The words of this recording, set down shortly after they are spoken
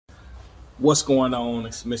What's going on?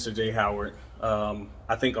 It's Mr. J. Howard.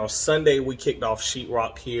 I think on Sunday we kicked off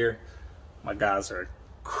Sheetrock here. My guys are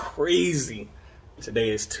crazy. Today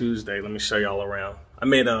is Tuesday. Let me show y'all around. I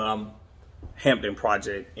made a Hampton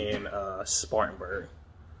project in Spartanburg.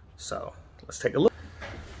 So let's take a look.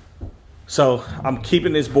 So I'm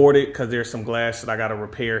keeping this boarded because there's some glass that I got to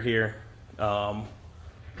repair here. But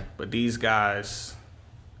these guys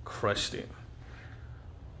crushed it.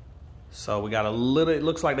 So we got a little, it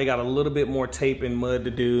looks like they got a little bit more tape and mud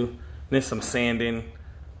to do, then some sanding.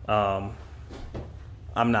 I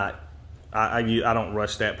don't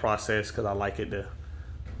rush that process because I like it to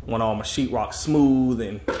want all my sheetrock smooth,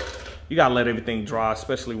 and you gotta let everything dry,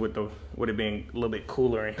 especially with it being a little bit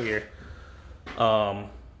cooler in here.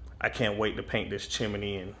 I can't wait to paint this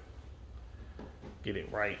chimney and get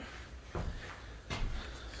it right.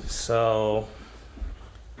 So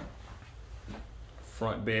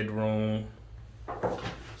front bedroom, I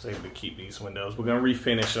was able to keep these windows. We're gonna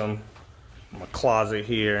refinish them. My closet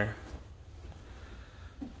here,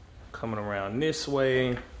 coming around this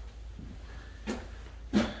way.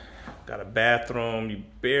 Got a bathroom. You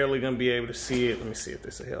barely gonna be able to see it. Let me see if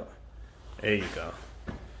this will help. There you go.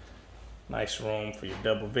 Nice room for your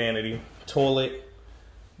double vanity. Toilet,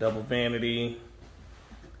 double vanity,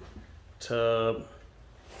 tub.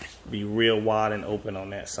 Be real wide and open on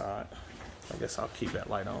that side. I guess I'll keep that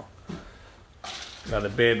light on. Another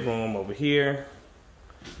bedroom over here.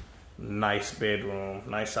 Nice bedroom,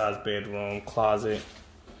 nice size bedroom, closet.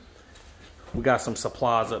 We got some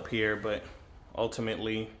supplies up here, but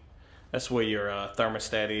ultimately that's where your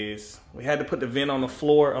thermostat is. We had to put the vent on the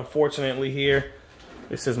floor, unfortunately, here.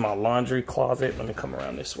 This is my laundry closet. Let me come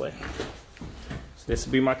around this way. So this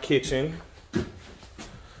will be my kitchen.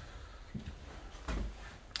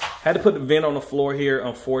 Had to put the vent on the floor here,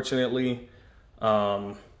 unfortunately.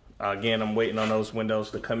 Again, I'm waiting on those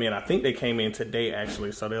windows to come in. I think they came in today,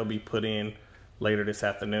 actually, so they'll be put in later this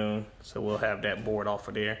afternoon. So we'll have that board off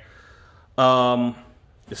of there.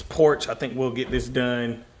 This porch, I think we'll get this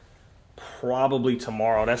done probably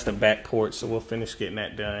tomorrow. That's the back porch, so we'll finish getting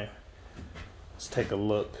that done. Let's take a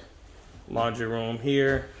look. Laundry room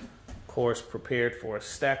here. Of course, prepared for a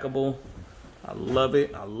stackable. I love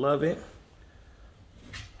it. I love it.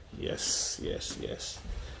 Yes, yes, yes.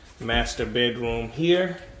 Master bedroom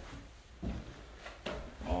here.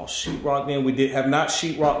 All sheetrock. Then we have not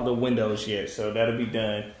sheetrocked the windows yet, so that'll be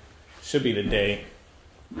done. Should be today,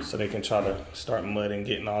 so they can try to start mudding,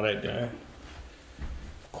 getting all that done.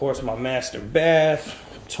 Of course, my master bath,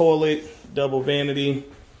 toilet, double vanity.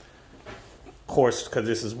 Of course, because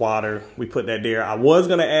this is water, we put that there. I was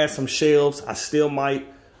gonna add some shelves. I still might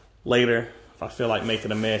later if I feel like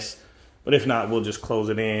making a mess. But if not, we'll just close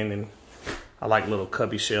it in. And I like little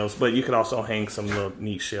cubby shelves, but you could also hang some little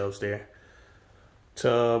neat shelves there.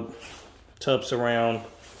 Tub surround.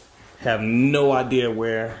 Have no idea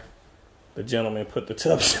where the gentleman put the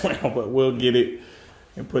tub surround, but we'll get it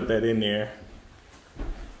and put that in there.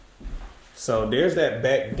 So there's that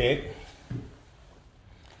back deck.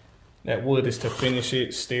 That wood is to finish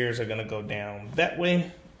it. Stairs are gonna go down that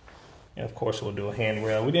way. And of course, we'll do a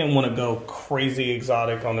handrail. We didn't want to go crazy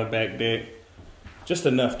exotic on the back deck. Just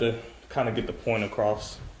enough to kind of get the point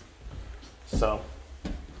across. So,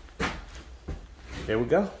 there we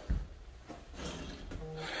go.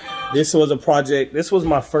 This was a project. This was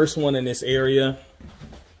my first one in this area.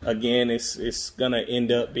 Again, it's going to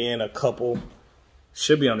end up being a couple.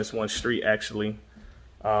 Should be on this one street, actually.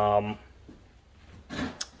 Yeah,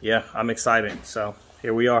 I'm excited. So,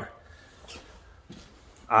 here we are.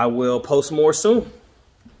 I will post more soon.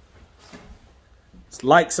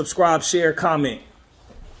 Like, subscribe, share, comment.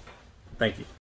 Thank you.